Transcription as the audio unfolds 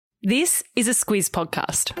This is a Squiz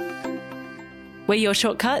podcast. We're your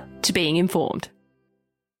shortcut to being informed.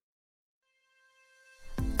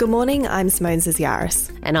 Good morning, I'm Simone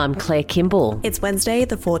Ziziaris. And I'm Claire Kimball. It's Wednesday,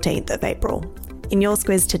 the 14th of April. In your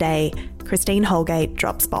Squiz today, Christine Holgate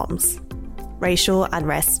drops bombs. Racial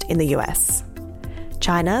unrest in the US.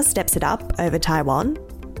 China steps it up over Taiwan.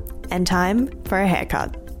 And time for a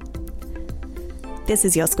haircut. This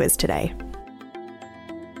is your Squiz today.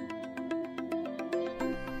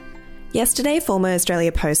 Yesterday, former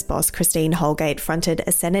Australia Post boss Christine Holgate fronted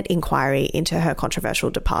a Senate inquiry into her controversial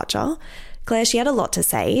departure. Claire, she had a lot to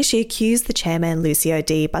say. She accused the chairman, Lucio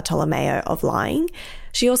Di Bartolomeo, of lying.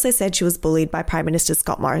 She also said she was bullied by Prime Minister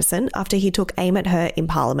Scott Morrison after he took aim at her in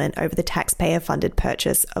Parliament over the taxpayer-funded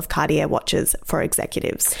purchase of Cartier watches for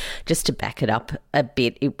executives. Just to back it up a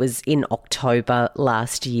bit, it was in October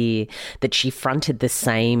last year that she fronted the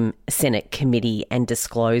same Senate committee and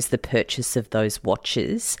disclosed the purchase of those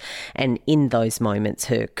watches. And in those moments,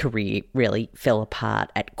 her career really fell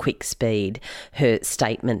apart at quick speed. Her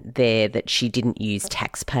statement there that she didn't use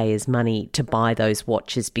taxpayers' money to buy those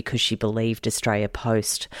watches because she believed Australia Post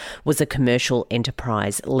was a commercial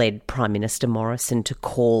enterprise led Prime Minister Morrison to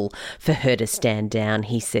call for her to stand down.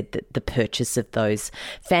 He said that the purchase of those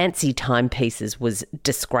fancy timepieces was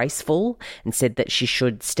disgraceful and said that she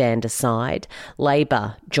should stand aside.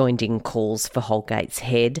 Labor joined in calls for Holgate's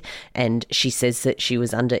head, and she says that she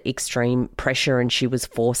was under extreme pressure and she was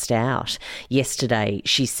forced out. Yesterday,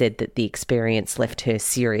 she said that the experience left her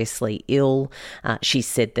seriously ill. She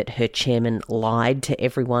said that her chairman lied to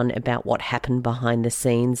everyone about what happened behind the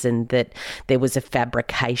scenes and that there was a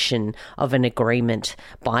fabrication of an agreement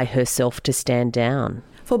by herself to stand down.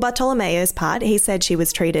 For Bartolomeo's part, he said she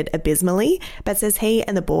was treated abysmally, but says he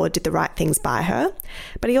and the board did the right things by her.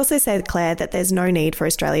 But he also said, Claire, that there's no need for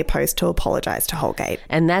Australia Post to apologise to Holgate.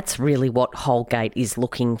 And that's really what Holgate is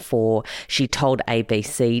looking for. She told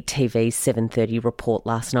ABC TV's 7:30 report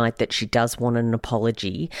last night that she does want an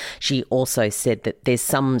apology. She also said that there's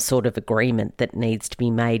some sort of agreement that needs to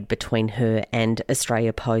be made between her and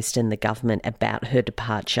Australia Post and the government about her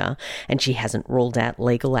departure, and she hasn't ruled out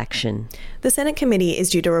legal action. The Senate committee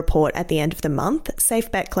is due to report at the end of the month.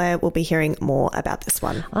 Safe bet, Claire, we'll be hearing more about this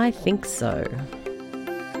one. I think so.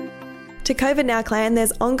 To COVID now, Claire, and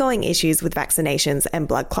there's ongoing issues with vaccinations and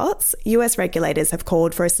blood clots. US regulators have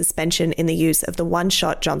called for a suspension in the use of the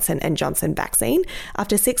one-shot Johnson & Johnson vaccine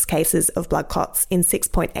after 6 cases of blood clots in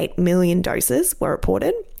 6.8 million doses were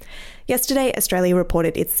reported. Yesterday, Australia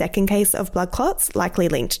reported its second case of blood clots, likely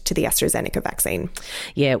linked to the AstraZeneca vaccine.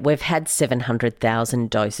 Yeah, we've had 700,000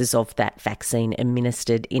 doses of that vaccine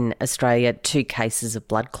administered in Australia. 2 cases of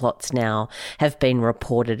blood clots now have been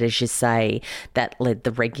reported, as you say. That led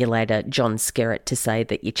the regulator, John Skerritt, to say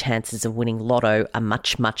that your chances of winning lotto are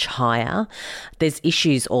much, much higher. There's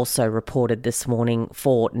issues also reported this morning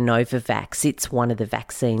for Novavax. It's one of the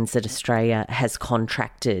vaccines that Australia has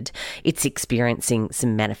contracted. It's experiencing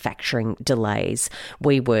some manufacturing delays.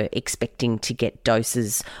 We were expecting to get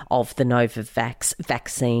doses of the Novavax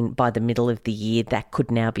vaccine by the middle of the year. That could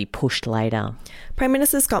now be pushed later. Prime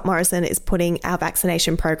Minister Scott Morrison is putting our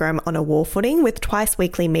vaccination program on a war footing with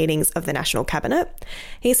twice-weekly meetings of the National Cabinet.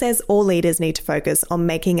 He says all leaders need to focus on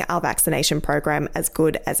making our vaccination program as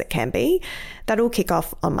good as it can be. That'll kick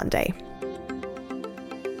off on Monday.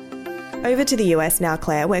 Over to the US now,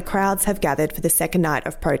 Claire, where crowds have gathered for the second night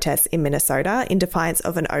of protests in Minnesota in defiance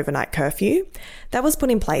of an overnight curfew. That was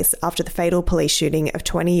put in place after the fatal police shooting of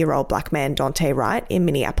 20-year-old black man Daunte Wright in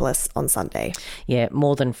Minneapolis on Sunday. Yeah,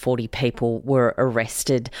 more than 40 people were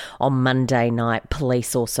arrested on Monday night.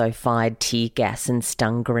 Police also fired tear gas and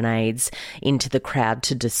stun grenades into the crowd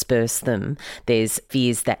to disperse them. There's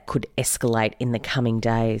fears that could escalate in the coming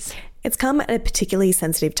days. It's come at a particularly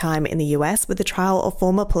sensitive time in the US with the trial of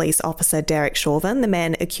former police officer Derek Chauvin, the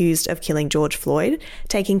man accused of killing George Floyd,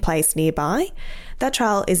 taking place nearby. That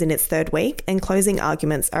trial is in its 3rd week and closing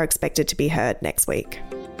arguments are expected to be heard next week.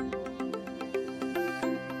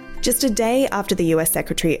 Just a day after the US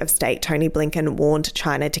Secretary of State Tony Blinken warned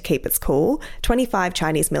China to keep its cool, 25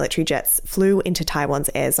 Chinese military jets flew into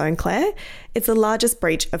Taiwan's air zone, Claire. It's the largest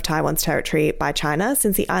breach of Taiwan's territory by China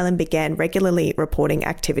since the island began regularly reporting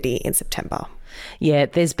activity in September. Yeah,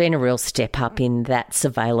 there's been a real step up in that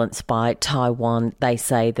surveillance by Taiwan. They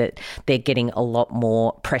say that they're getting a lot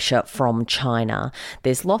more pressure from China.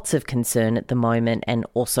 There's lots of concern at the moment and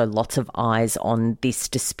also lots of eyes on this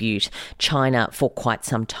dispute. China, for quite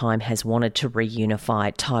some time, has wanted to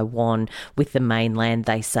reunify Taiwan with the mainland.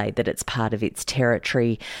 They say that it's part of its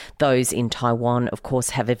territory. Those in Taiwan, of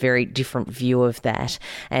course, have a very different view of that,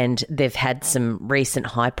 and they've had some recent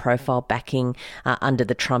high-profile backing under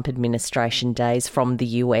the Trump administration days from the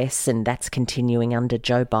US, and that's continuing under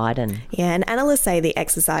Joe Biden. Yeah, and analysts say the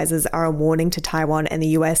exercises are a warning to Taiwan and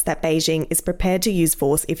the US that Beijing is prepared to use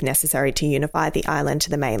force if necessary to unify the island to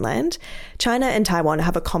the mainland. China and Taiwan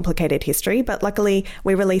have a complicated history, but luckily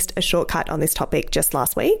we released a shortcut on this topic just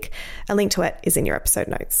last week. A link to it is in your episode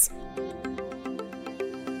notes.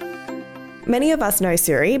 Many of us know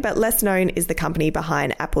Siri, but less known is the company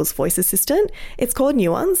behind Apple's voice assistant. It's called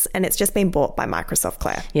Nuance, and it's just been bought by Microsoft,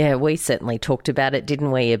 Claire. Yeah, we certainly talked about it,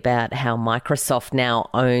 didn't we, about how Microsoft now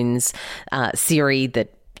owns Siri,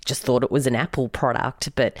 that just thought it was an Apple product,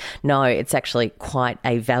 but no, it's actually quite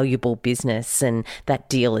a valuable business, and that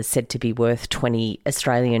deal is said to be worth $20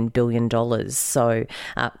 Australian billion, so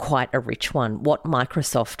quite a rich one. What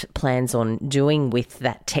Microsoft plans on doing with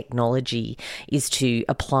that technology is to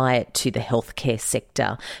apply it to the healthcare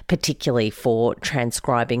sector, particularly for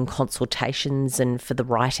transcribing consultations and for the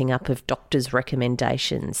writing up of doctors'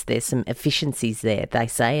 recommendations. There's some efficiencies there, they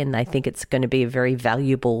say, and they think it's going to be a very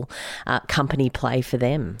valuable company play for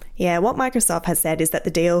them. Yeah, what Microsoft has said is that the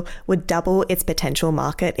deal would double its potential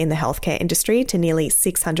market in the healthcare industry to nearly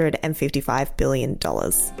 $655 billion.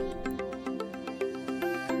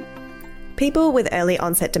 People with early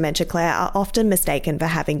onset dementia, Claire, are often mistaken for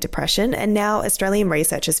having depression, and now Australian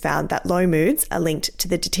researchers found that low moods are linked to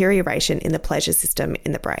the deterioration in the pleasure system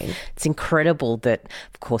in the brain. It's incredible that,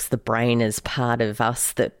 of course, the brain is part of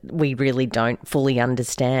us that we really don't fully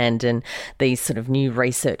understand, and these sort of new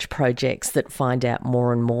research projects that find out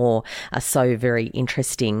more and more are so very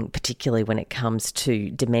interesting, particularly when it comes to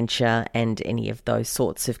dementia and any of those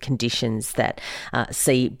sorts of conditions that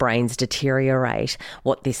see brains deteriorate.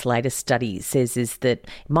 What this latest study says is that it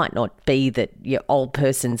might not be that your old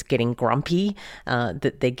person's getting grumpy,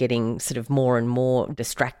 that they're getting sort of more and more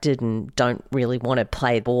distracted and don't really want to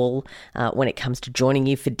play ball when it comes to joining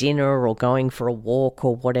you for dinner or going for a walk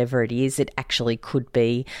or whatever it is. It actually could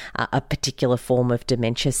be a particular form of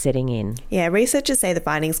dementia setting in. Yeah, researchers say the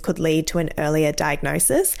findings could lead to an earlier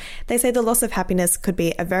diagnosis. They say the loss of happiness could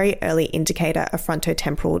be a very early indicator of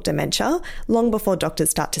frontotemporal dementia, long before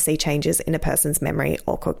doctors start to see changes in a person's memory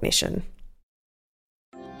or cognition.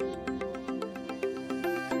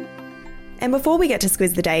 And before we get to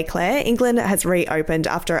Squiz the Day, Claire, England has reopened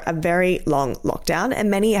after a very long lockdown, and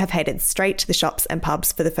many have headed straight to the shops and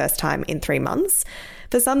pubs for the first time in 3 months.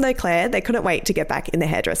 For some, though, Claire, they couldn't wait to get back in the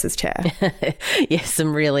hairdresser's chair. Yes,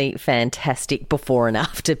 some really fantastic before and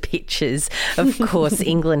after pictures. Of course,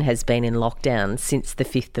 England has been in lockdown since the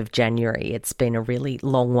 5th of January. It's been a really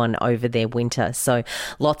long one over their winter, so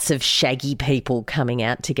lots of shaggy people coming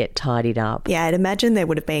out to get tidied up. Yeah, I'd imagine there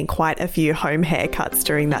would have been quite a few home haircuts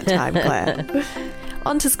during that time, Claire.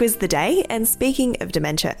 On to Squiz the Day, and speaking of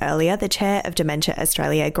dementia earlier, the chair of Dementia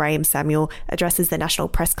Australia, Graham Samuel, addresses the National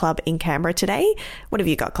Press Club in Canberra today. What have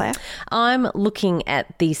you got, Claire? I'm looking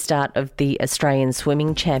at the start of the Australian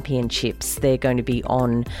Swimming Championships. They're going to be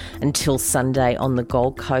on until Sunday on the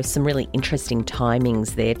Gold Coast. Some really interesting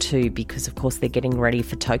timings there too, because of course they're getting ready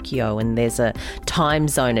for Tokyo and there's a time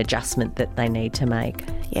zone adjustment that they need to make.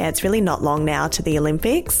 Yeah, it's really not long now to the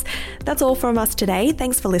Olympics. That's all from us today.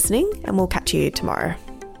 Thanks for listening, and we'll catch you tomorrow.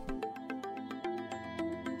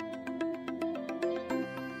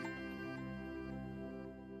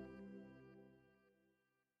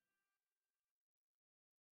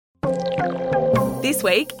 This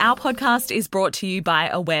week, our podcast is brought to you by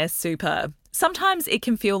Aware Super. Sometimes it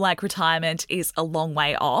can feel like retirement is a long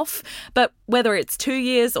way off, but whether it's 2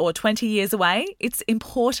 years or 20 years away, it's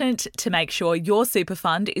important to make sure your super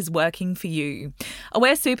fund is working for you.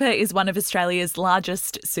 Aware Super is one of Australia's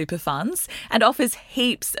largest super funds and offers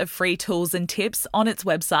heaps of free tools and tips on its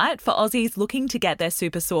website for Aussies looking to get their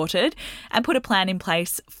super sorted and put a plan in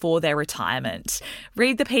place for their retirement.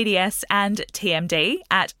 Read the PDS and TMD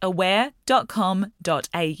at aware.com.au.